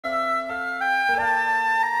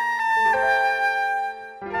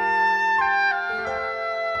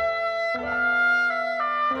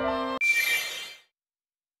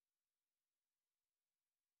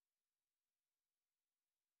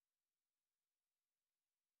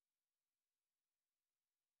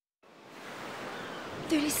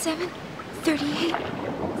37, 38,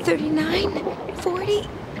 39, 40,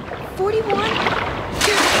 41.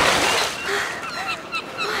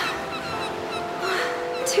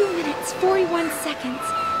 2 minutes, 41 seconds.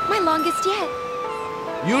 My longest yet.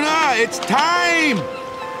 Yuna, it's time!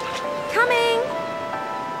 Coming!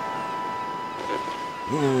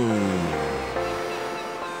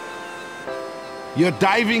 You're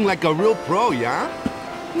diving like a real pro, yeah?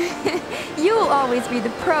 You'll always be the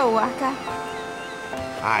pro, Waka.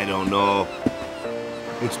 I don't know.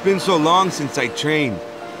 It's been so long since I trained.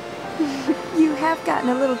 You have gotten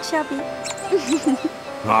a little chubby.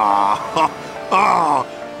 Oh,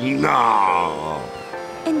 no.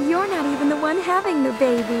 And you're not even the one having the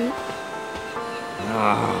baby.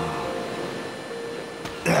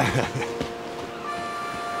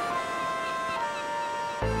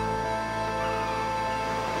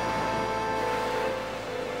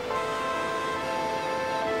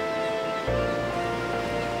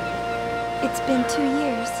 It's been 2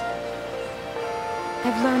 years.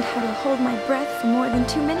 I've learned how to hold my breath for more than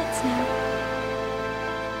 2 minutes now.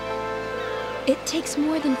 It takes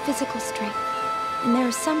more than physical strength, and there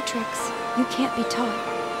are some tricks you can't be taught.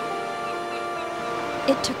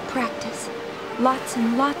 It took practice, lots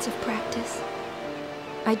and lots of practice.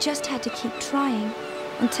 I just had to keep trying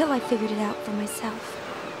until I figured it out for myself.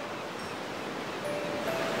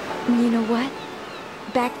 And you know what?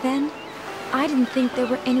 Back then, I didn't think there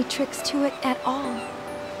were any tricks to it at all.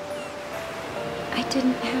 I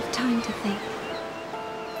didn't have time to think.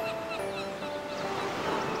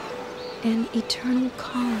 An eternal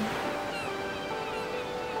calm.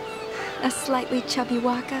 A slightly chubby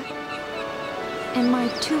Waka. And my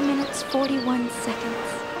 2 minutes, 41 seconds.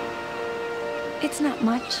 It's not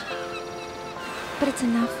much, but it's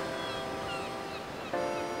enough.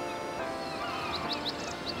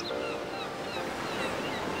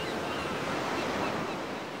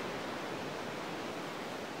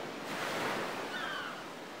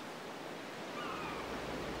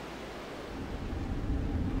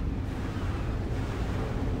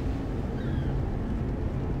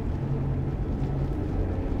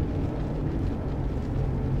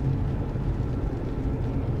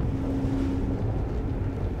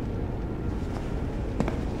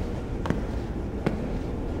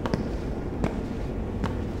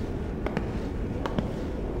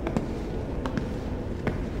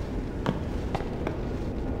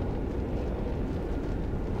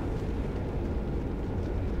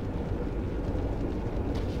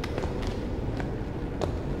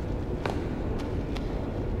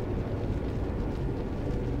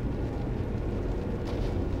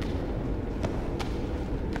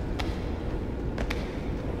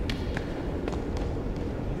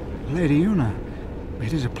 Lady Yuna,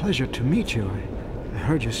 it is a pleasure to meet you. I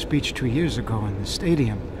heard your speech 2 years ago in the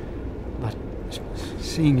stadium, but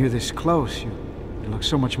seeing you this close, you look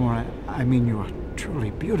so much more... I mean, you are truly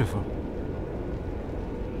beautiful.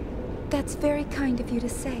 That's very kind of you to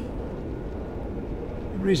say.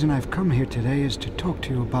 The reason I've come here today is to talk to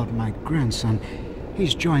you about my grandson.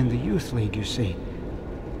 He's joined the Youth League, you see.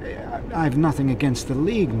 I've nothing against the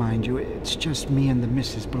League, mind you. It's just me and the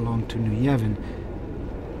missus belong to New Yevon.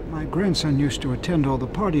 My grandson used to attend all the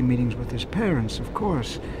party meetings with his parents, of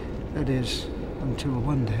course. That is, until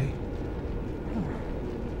one day.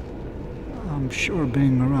 I'm sure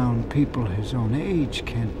being around people his own age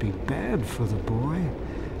can't be bad for the boy.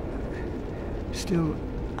 Still,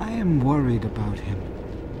 I am worried about him.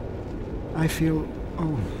 I feel,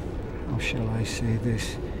 oh, how shall I say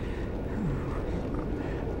this?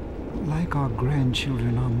 Like our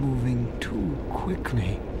grandchildren are moving too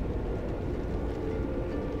quickly.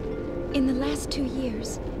 In the last 2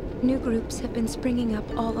 years, new groups have been springing up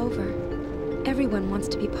all over. Everyone wants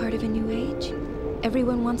to be part of a new age.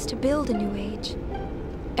 Everyone wants to build a new age.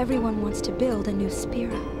 Everyone wants to build a new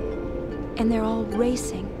Spira. And they're all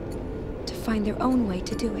racing to find their own way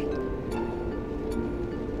to do it.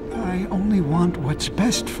 I only want what's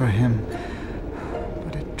best for him.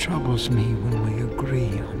 But it troubles me when we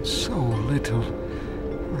agree on so little.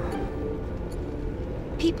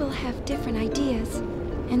 People have different ideas.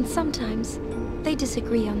 And sometimes, they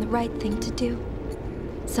disagree on the right thing to do.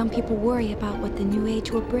 Some people worry about what the new age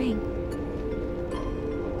will bring.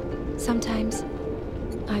 Sometimes,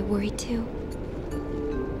 I worry too.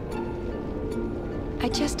 I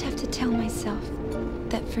just have to tell myself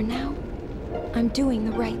that for now, I'm doing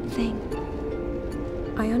the right thing.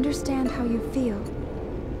 I understand how you feel.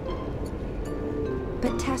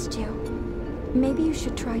 But Tastio, maybe you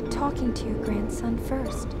should try talking to your grandson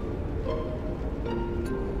first.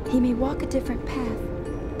 He may walk a different path,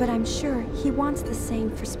 but I'm sure he wants the same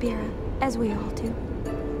for Spira, as we all do.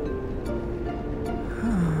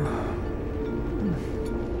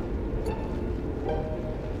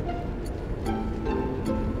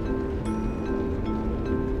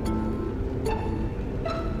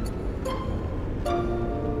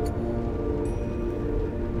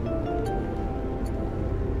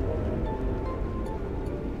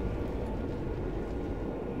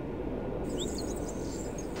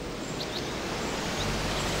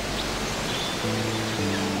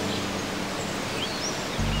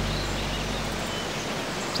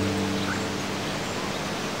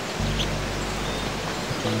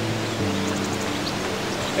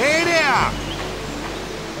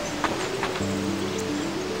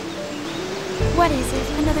 What is it?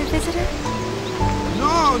 Another visitor?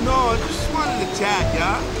 No, I just wanted to chat,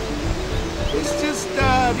 yeah? It's just,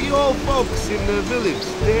 the old folks in the village.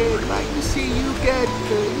 They'd like to see you get,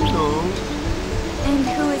 you know... And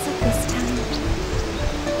who is it this time?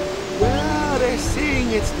 Well, they're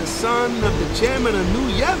saying it's the son of the chairman of New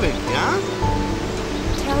Yevon, yeah?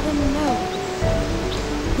 Tell them no.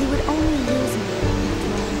 He would only lose me,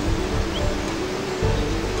 after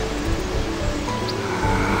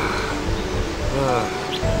all.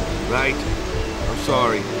 Right. I'm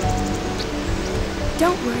sorry.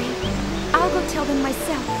 Don't worry. I'll go tell them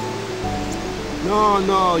myself.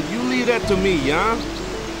 No, you leave that to me, yeah?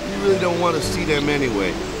 You really don't want to see them anyway.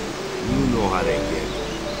 You know how they get.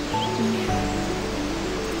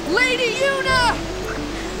 Lady Yuna!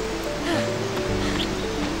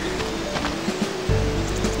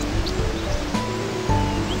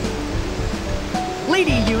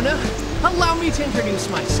 Lady Yuna, allow me to introduce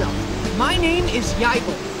myself. My name is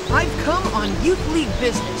Yaibel. I've come on Youth League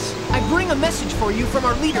business. I bring a message for you from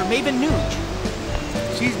our leader, Maven Nuge.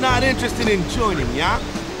 She's not interested in joining, yeah?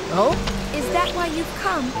 Oh? Is that why you've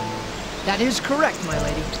come? That is correct, my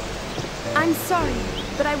lady. I'm sorry,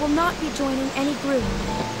 but I will not be joining any group.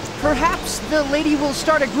 Perhaps the lady will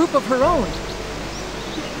start a group of her own.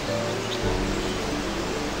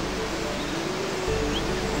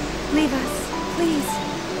 Leave us, please.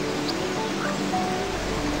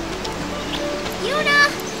 Yuna!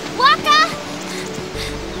 Waka!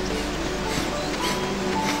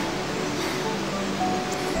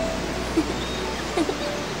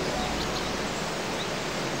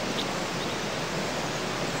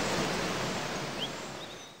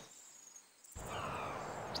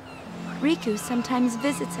 Riku sometimes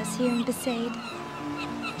visits us here in Besaid.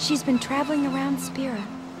 She's been traveling around Spira,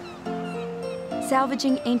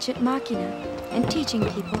 salvaging ancient machina and teaching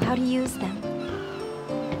people how to use them.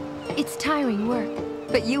 It's tiring work,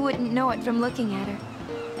 but you wouldn't know it from looking at her.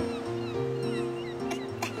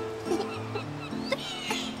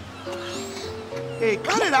 Hey,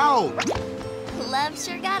 cut it out! Love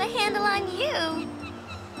sure got a handle on you.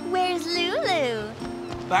 Where's Lulu?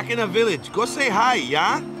 Back in the village. Go say hi,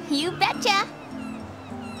 yeah? You betcha.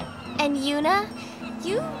 And Yuna,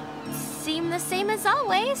 you seem the same as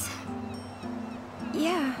always.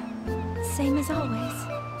 Yeah, same as always.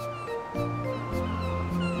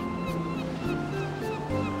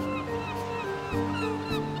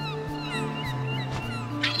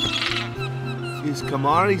 Is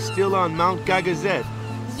Kamari still on Mount Gagazet?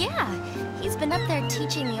 Yeah, he's been up there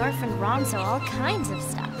teaching the orphan Ronso all kinds of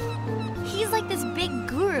stuff. He's like this big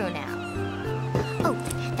guru now. Oh,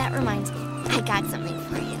 that reminds me. I got something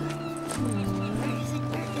for you. Where is it?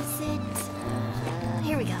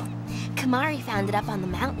 Here we go. Kamari found it up on the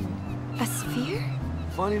mountain. A sphere?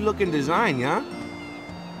 Funny looking design, yeah?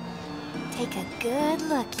 Take a good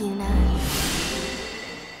look, Yuna.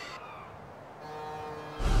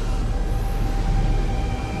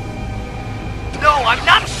 No, I'm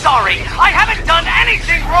not sorry. I haven't done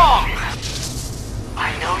anything wrong.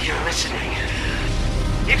 I know you're listening.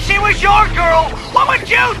 If she was your girl, what would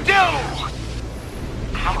you do?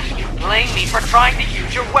 How can you blame me for trying to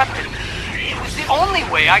use your weapon? It was the only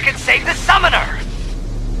way I could save the summoner.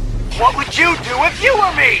 What would you do if you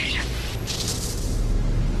were me?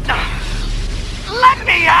 Let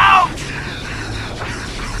me out!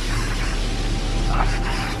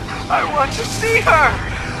 I want to see her!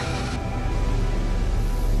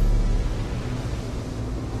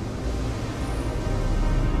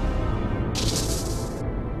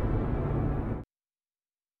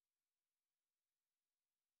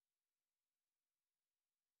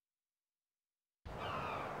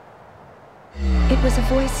 It was a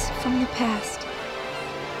voice from the past.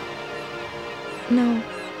 No,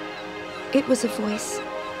 it was a voice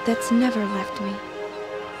that's never left me.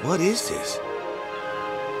 What is this?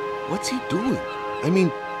 What's he doing? I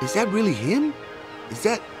mean, is that really him? Is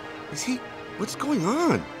he... What's going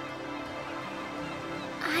on?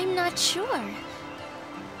 I'm not sure.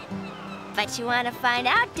 But you want to find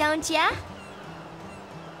out, don't ya?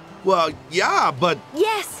 Well, yeah, but...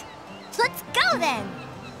 Yes! Let's go then!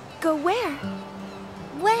 Go where?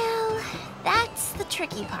 Well, that's the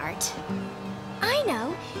tricky part. I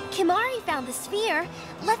know! Kimari found the sphere.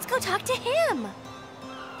 Let's go talk to him!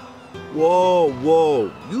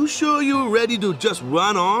 Whoa. You sure you're ready to just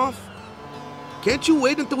run off? Can't you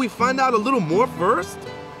wait until we find out a little more first?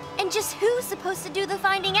 And just who's supposed to do the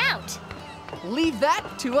finding out? Leave that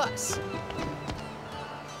to us.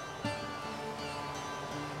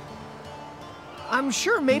 I'm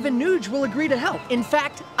sure Maven Nuge will agree to help. In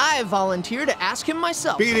fact, I volunteer to ask him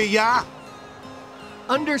myself. Beat it, yeah?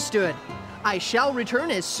 Understood. I shall return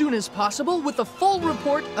as soon as possible with a full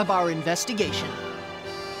report of our investigation.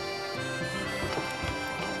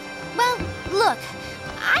 Well, look,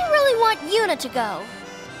 I really want Yuna to go.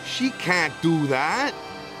 She can't do that.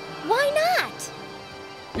 Why not?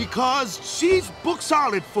 Because she's book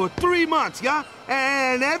solid for 3 months, yeah?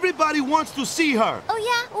 And everybody wants to see her. Oh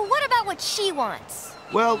yeah? Well, what about what she wants?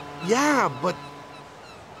 Well, yeah, but...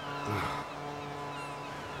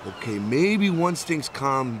 Okay, maybe once things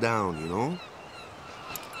calm down, you know?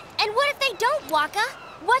 And what if they don't, Waka?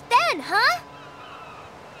 What then, huh?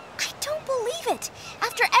 I don't believe it.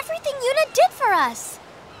 After everything Yuna did for us.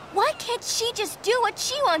 Why can't she just do what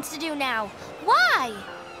she wants to do now? Why?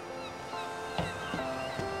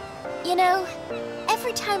 You know,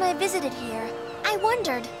 every time I visited here, I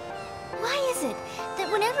wondered, why is it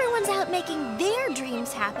that when everyone's out making their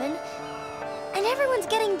dreams happen, and everyone's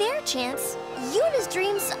getting their chance, Yuna's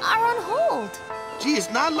dreams are on hold? Gee, it's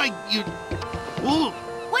not like you... Ooh.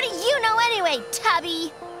 What do you know anyway,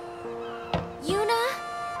 Tubby? Yuna?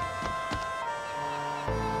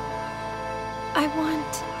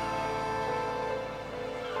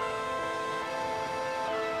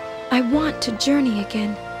 I want to journey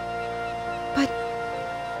again. But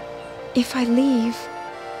if I leave,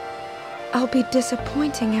 I'll be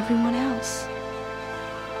disappointing everyone else.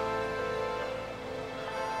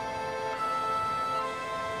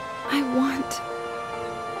 I want...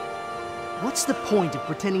 What's the point of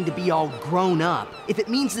pretending to be all grown up if it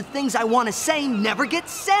means the things I want to say never get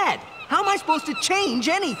said? How am I supposed to change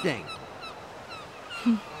anything?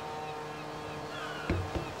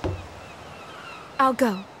 I'll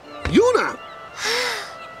go. Yuna!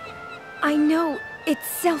 I know it's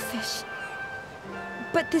selfish,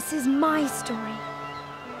 but this is my story.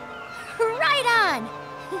 Right on!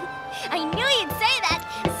 I knew you'd say that,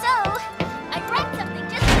 so I brought something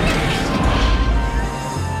just for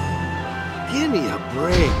you. Give me a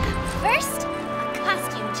break. First, a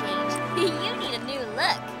costume change. You need a new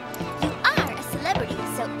look. You are a celebrity,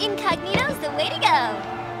 so incognito's the way to go.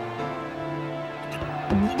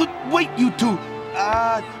 But wait, you two.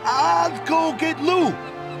 I'll go get Lou.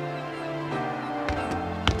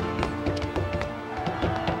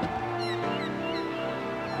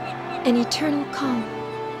 An eternal calm.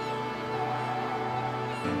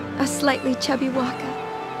 A slightly chubby Waka.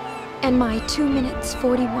 And my 2 minutes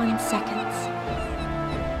 41 seconds.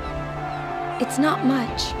 It's not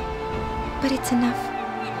much, but it's enough.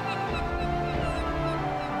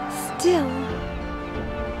 Still,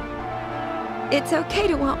 it's okay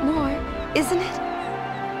to want more, isn't it?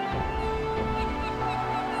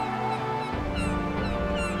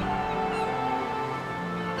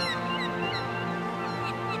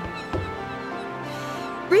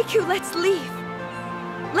 Riku, let's leave.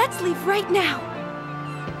 Let's leave right now.